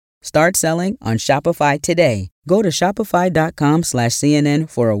Start selling on Shopify today. Go to shopify.com/CNN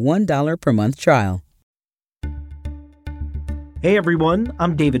for a $1 per month trial. Hey everyone,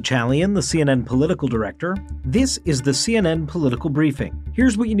 I'm David Chalian, the CNN political director. This is the CNN Political Briefing.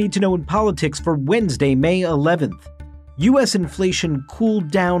 Here's what you need to know in politics for Wednesday, May 11th. U.S. inflation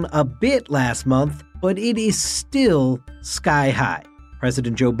cooled down a bit last month, but it is still sky high.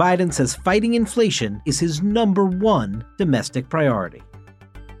 President Joe Biden says fighting inflation is his number one domestic priority.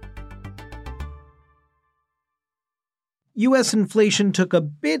 U.S. inflation took a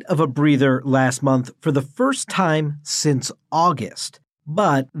bit of a breather last month for the first time since August.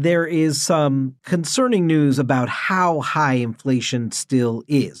 But there is some concerning news about how high inflation still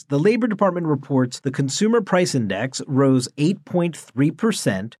is. The Labor Department reports the Consumer Price Index rose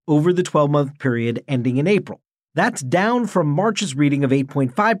 8.3% over the 12-month period ending in April. That's down from March's reading of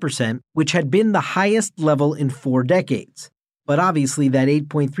 8.5%, which had been the highest level in 4 decades. But obviously that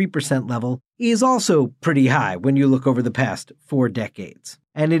 8.3% level is also pretty high when you look over the past 4 decades.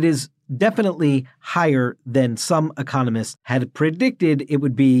 And it is definitely higher than some economists had predicted it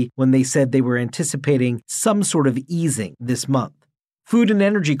would be when they said they were anticipating some sort of easing this month. Food and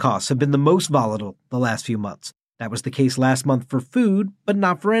energy costs have been the most volatile the last few months. That was the case last month for food, but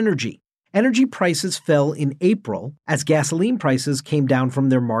not for energy. Energy prices fell in April as gasoline prices came down from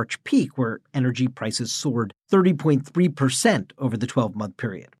their March peak, where energy prices soared 30.3% over the 12-month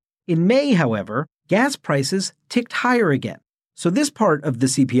period. In May, however, gas prices ticked higher again. So this part of the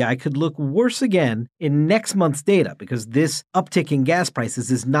CPI could look worse again in next month's data because this uptick in gas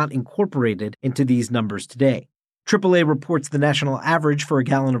prices is not incorporated into these numbers today. AAA reports the national average for a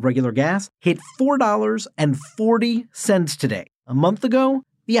gallon of regular gas hit $4.40 today. A month ago,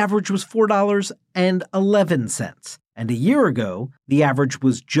 the average was $4.11. And a year ago, the average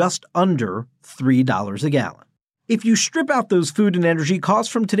was just under $3 a gallon. If you strip out those food and energy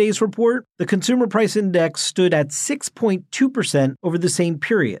costs from today's report, the Consumer Price Index stood at 6.2% over the same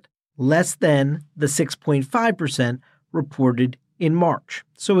period, less than the 6.5% reported in March.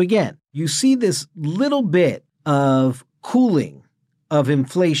 So again, you see this little bit of cooling of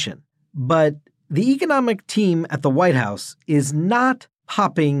inflation, but the economic team at the White House is not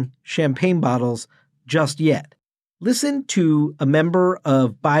popping champagne bottles just yet. Listen to a member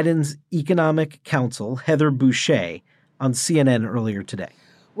of Biden's Economic Council, Heather Boushey, on CNN earlier today.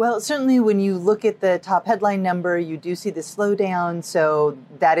 Well, certainly when you look at the top headline number, you do see the slowdown. So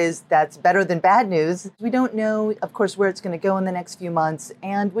that's better than bad news. We don't know, of course, where it's going to go in the next few months.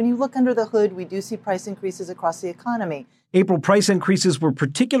 And when you look under the hood, we do see price increases across the economy. April price increases were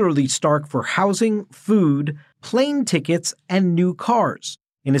particularly stark for housing, food, plane tickets, and new cars.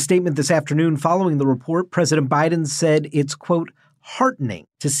 In a statement this afternoon following the report, President Biden said it's, quote, heartening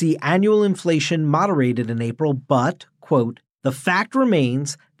to see annual inflation moderated in April, but, quote, the fact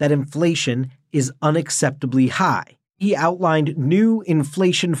remains that inflation is unacceptably high. He outlined new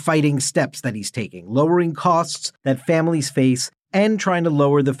inflation-fighting steps that he's taking, lowering costs that families face and trying to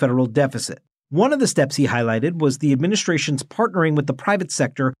lower the federal deficit. One of the steps he highlighted was the administration's partnering with the private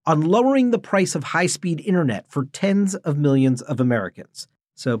sector on lowering the price of high-speed internet for tens of millions of Americans.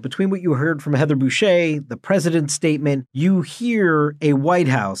 So between what you heard from Heather Boushey, the president's statement, you hear a White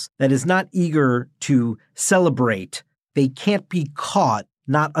House that is not eager to celebrate. They can't be caught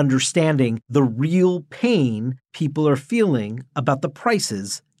not understanding the real pain people are feeling about the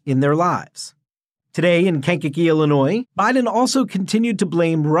prices in their lives. Today in Kankakee, Illinois, Biden also continued to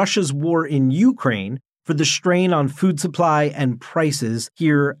blame Russia's war in Ukraine for the strain on food supply and prices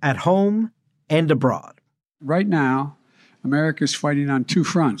here at home and abroad. Right now, America is fighting on 2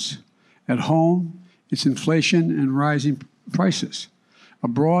 fronts. At home, it's inflation and rising prices.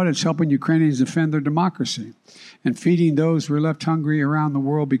 Abroad, it's helping Ukrainians defend their democracy and feeding those who are left hungry around the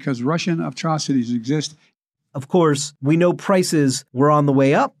world because Russian atrocities exist. Of course, we know prices were on the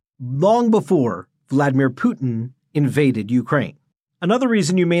way up long before Vladimir Putin invaded Ukraine. Another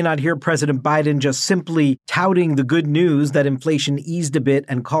reason you may not hear President Biden just simply touting the good news that inflation eased a bit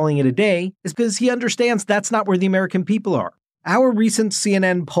and calling it a day is because he understands that's not where the American people are. Our recent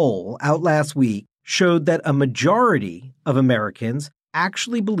CNN poll out last week showed that a majority of Americans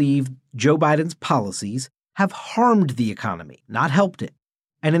actually believe Joe Biden's policies have harmed the economy, not helped it.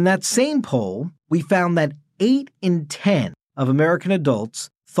 And in that same poll, we found that 8 in 10 of American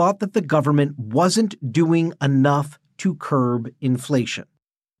adults thought that the government wasn't doing enough to curb inflation.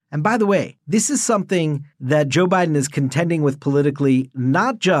 And by the way, this is something that Joe Biden is contending with politically,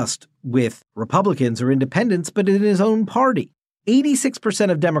 not just with Republicans or independents, but in his own party.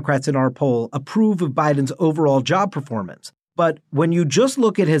 86% of Democrats in our poll approve of Biden's overall job performance. But when you just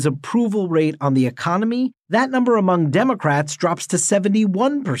look at his approval rate on the economy, that number among Democrats drops to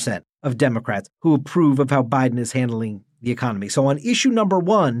 71% of Democrats who approve of how Biden is handling the economy. So on issue number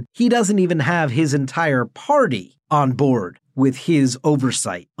one, he doesn't even have his entire party on board with his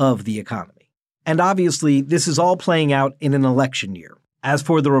oversight of the economy. And obviously, this is all playing out in an election year. As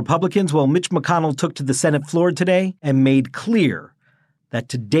for the Republicans, well, Mitch McConnell took to the Senate floor today and made clear that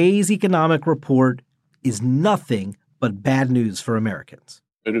today's economic report is nothing but bad news for Americans.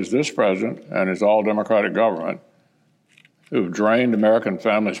 It is this president and his all-Democratic government who've drained American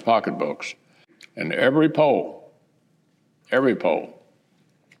families' pocketbooks. And every poll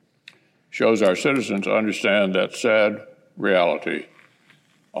shows our citizens understand that sad reality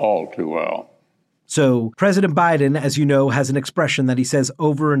all too well. So President Biden, as you know, has an expression that he says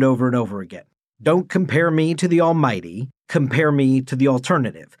over and over and over again. Don't compare me to the almighty, compare me to the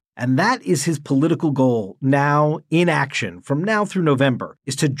alternative. And that is his political goal now in action from now through November,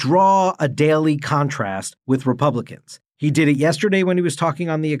 is to draw a daily contrast with Republicans. He did it yesterday when he was talking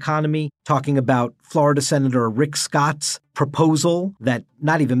on the economy, talking about Florida Senator Rick Scott's proposal that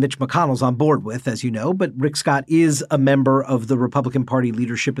not even Mitch McConnell's on board with, as you know, but Rick Scott is a member of the Republican Party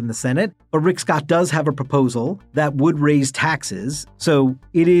leadership in the Senate. But Rick Scott does have a proposal that would raise taxes. So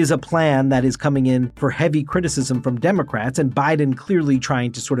it is a plan that is coming in for heavy criticism from Democrats, and Biden clearly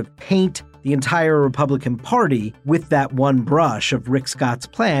trying to sort of paint the entire Republican Party with that one brush of Rick Scott's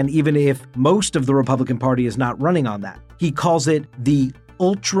plan, even if most of the Republican Party is not running on that. He calls it the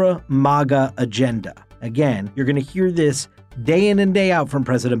ultra MAGA agenda. Again, you're going to hear this day in and day out from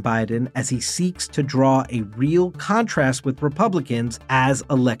President Biden as he seeks to draw a real contrast with Republicans as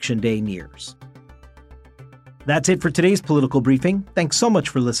Election Day nears. That's it for today's political briefing. Thanks so much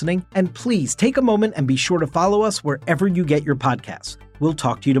for listening. And please take a moment and be sure to follow us wherever you get your podcasts. We'll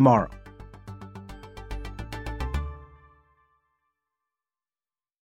talk to you tomorrow.